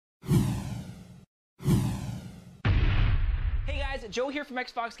guys, Joe here from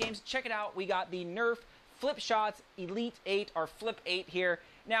XFoxGames. Check it out. We got the Nerf FlipShots Elite 8 or Flip 8 here.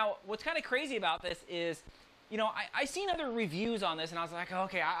 Now, what's kind of crazy about this is, you know, I seen other reviews on this and I was like,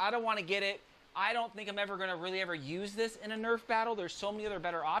 okay, I don't want to get it. I don't think I'm ever going to really ever use this in a Nerf battle. There's so many other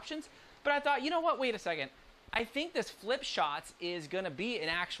better options. But I thought, you know what, wait a second. I think this FlipShots is going to be an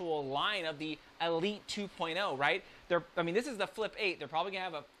actual line of the Elite 2.0, right? I mean, this is the Flip 8. They're probably going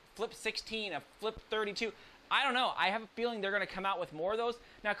to have a Flip 16, a Flip 32. I don't know. I have a feeling they're going to come out with more of those.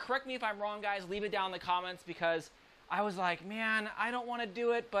 Now, correct me if I'm wrong, guys. Leave it down in the comments because I was like, man, I don't want to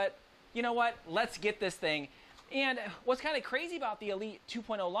do it, but you know what? Let's get this thing. And what's kind of crazy about the Elite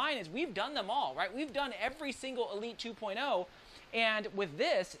 2.0 line is we've done them all, right? We've done every single Elite 2.0. And with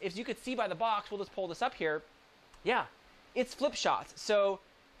this, if you could see by the box, we'll just pull this up here. Yeah, it's FlipShots. So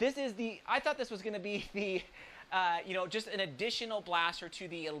this is I thought this was going to be the, you know, just an additional blaster to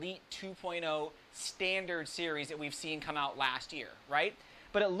the Elite 2.0 standard series that we've seen come out last year, right?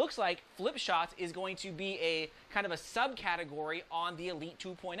 But it looks like FlipShots is going to be a kind of a subcategory on the Elite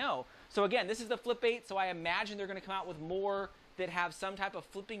 2.0. So again, this is the Flip 8, so I imagine they're going to come out with more that have some type of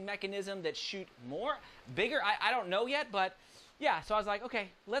flipping mechanism that shoot more, bigger. I don't know yet, but yeah, so I was like, okay,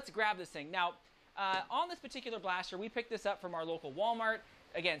 let's grab this thing. Now, on this particular blaster, we picked this up from our local Walmart.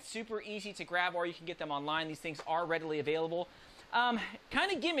 Again, super easy to grab, or you can get them online. These things are readily available. Kind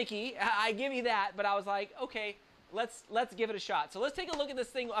of gimmicky, I give you that, but I was like, okay, let's give it a shot. So let's take a look at this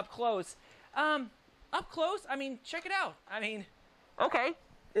thing up close. Up close, I mean, check it out. I mean, okay,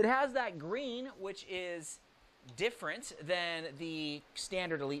 it has that green, which is different than the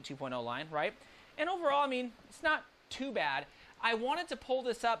standard Elite 2.0 line, right? And overall, I mean, it's not too bad. I wanted to pull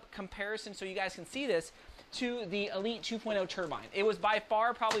this up comparison so you guys can see this to the Elite 2.0 turbine. It was by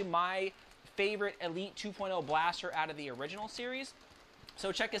far probably my favorite Elite 2.0 blaster out of the original series.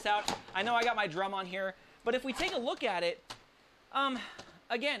 So check this out. I know I got my drum on here, but if we take a look at it,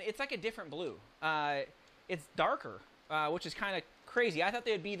 again, it's like a different blue. It's darker, which is kind of crazy. I thought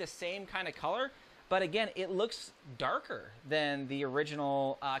they would be the same kind of color, but again, it looks darker than the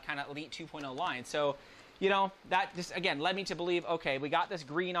original kind of Elite 2.0 line. So, you know, that just, again, led me to believe, okay, we got this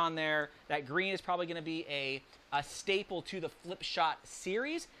green on there. That green is probably going to be a staple to the FlipShot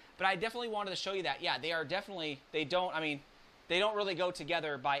series. But I definitely wanted to show you that. Yeah, they are definitely, they don't really go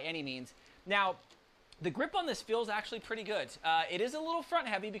together by any means. Now, the grip on this feels actually pretty good. It is a little front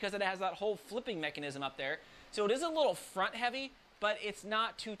heavy because it has that whole flipping mechanism up there. So it is a little front heavy, but it's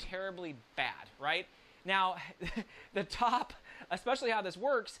not too terribly bad, right? Now, the top, especially how this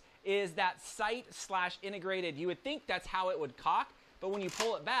works, is that sight/integrated. You would think that's how it would cock, but when you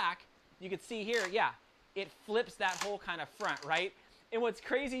pull it back, you can see here, yeah, it flips that whole kind of front, right? And what's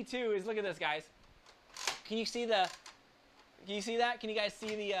crazy too is, look at this, guys. Can you see that? Can you guys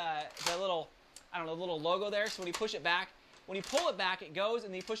see the little, I don't know, little logo there? So when you push it back, when you pull it back, it goes,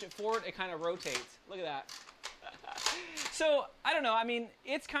 and then you push it forward, it kind of rotates. Look at that. So, I don't know, I mean,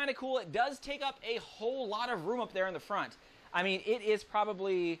 it's kind of cool. It does take up a whole lot of room up there in the front. I mean, it is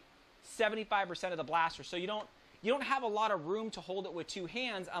probably 75% of the blaster, so you don't have a lot of room to hold it with two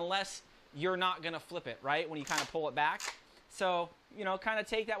hands unless you're not going to flip it, right, when you kind of pull it back. So, you know, kind of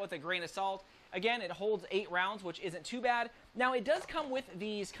take that with a grain of salt. Again, it holds 8 rounds, which isn't too bad. Now, it does come with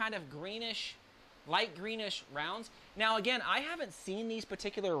these kind of greenish, light greenish rounds. Now, again, I haven't seen these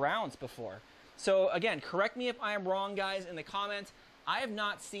particular rounds before. So, again, correct me if I am wrong, guys, in the comments. I have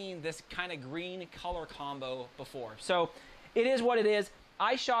not seen this kind of green color combo before. So, it is what it is.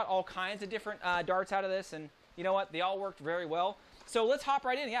 I shot all kinds of different darts out of this, and you know what? They all worked very well. So let's hop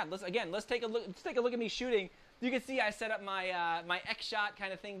right in. Yeah, let's take a look. Let's take a look at me shooting. You can see I set up my my X-shot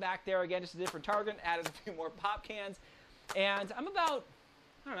kind of thing back there. Again, just a different target. Added a few more pop cans, and I'm about,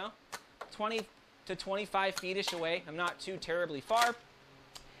 I don't know, 20 to 25 feet-ish away. I'm not too terribly far,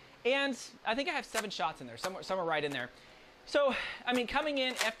 and I think I have 7 shots in there, somewhere right in there. So I mean, coming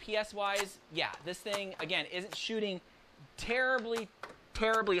in FPS-wise, yeah, this thing again isn't shooting terribly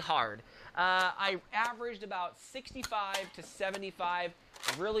hard. I averaged about 65 to 75,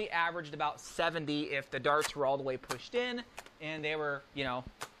 really averaged about 70 if the darts were all the way pushed in and they were, you know,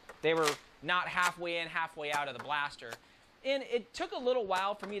 they were not halfway in, halfway out of the blaster. And it took a little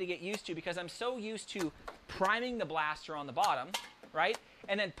while for me to get used to because I'm so used to priming the blaster on the bottom, right?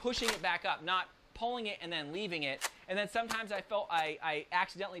 And then pushing it back up, not pulling it and then leaving it. And then sometimes I felt I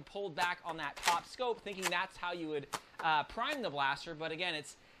accidentally pulled back on that top scope thinking that's how you would prime the blaster. But again,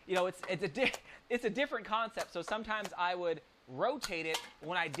 it's, you know, it's a different concept. So sometimes I would rotate it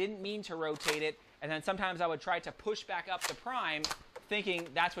when I didn't mean to rotate it. And then sometimes I would try to push back up the prime thinking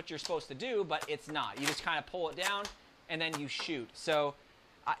that's what you're supposed to do, but it's not. You just kind of pull it down and then you shoot. So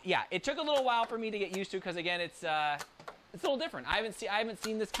yeah, it took a little while for me to get used to because again, it's it's a little different. I haven't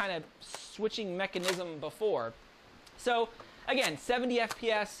seen this kind of switching mechanism before. So again, 70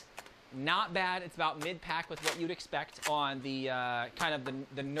 FPS, not bad. It's about mid-pack with what you'd expect on the kind of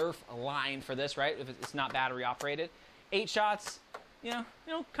the Nerf line for this, right? If it's not battery operated. 8 shots, you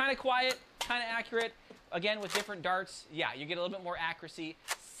know, kind of quiet, kind of accurate. Again, with different darts, yeah, you get a little bit more accuracy.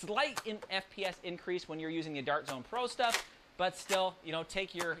 Slight FPS increase when you're using the Dart Zone Pro stuff, but still, you know,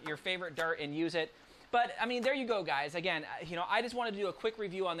 take your favorite dart and use it. But, I mean, there you go, guys. Again, you know, I just wanted to do a quick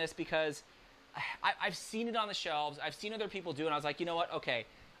review on this because I've seen it on the shelves. I've seen other people do it, and I was like, you know what? Okay,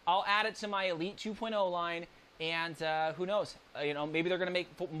 I'll add it to my Elite 2.0 line, and who knows? You know, maybe they're going to make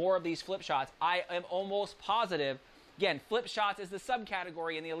more of these flip shots. I am almost positive. Again, flip shots is the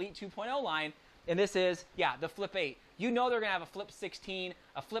subcategory in the Elite 2.0 line, and this is, yeah, the Flip 8. You know they're going to have a Flip 16,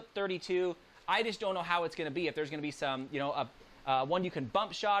 a Flip 32. I just don't know how it's going to be. If there's going to be some, you know, one you can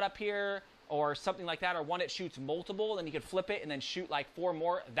bump shot up here, or something like that, or one that shoots multiple, then you could flip it and then shoot like 4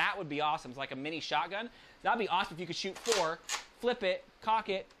 more. That would be awesome. It's like a mini shotgun. That'd be awesome if you could shoot 4, flip it, cock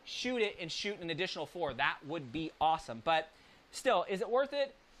it, and shoot an additional 4. That would be awesome. But still, is it worth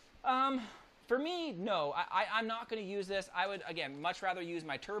it? For me, no. I'm not going to use this. I would, again, much rather use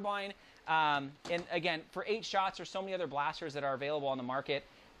my turbine. And again, for 8 shots, there's so many other blasters that are available on the market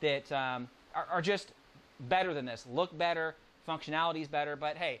that are just better than this. Look better, functionality is better,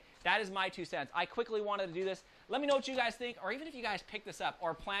 but hey, that is my 2 cents. I quickly wanted to do this. Let me know what you guys think, or even if you guys pick this up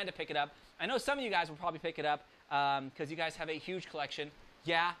or plan to pick it up. I know some of you guys will probably pick it up because you guys have a huge collection.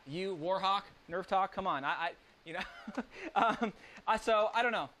 Yeah, you, Warhawk, Nerf Talk, come on. You know, so I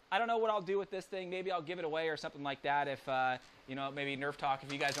don't know. I don't know what I'll do with this thing. Maybe I'll give it away or something like that. If you know, maybe Nerf Talk.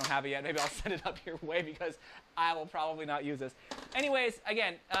 If you guys don't have it yet, maybe I'll send it up your way because I will probably not use this. Anyways,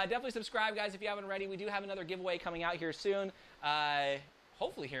 again, definitely subscribe, guys, if you haven't already. We do have another giveaway coming out here soon.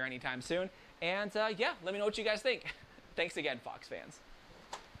 Hopefully here anytime soon. And yeah, let me know what you guys think. Thanks again, Fox fans.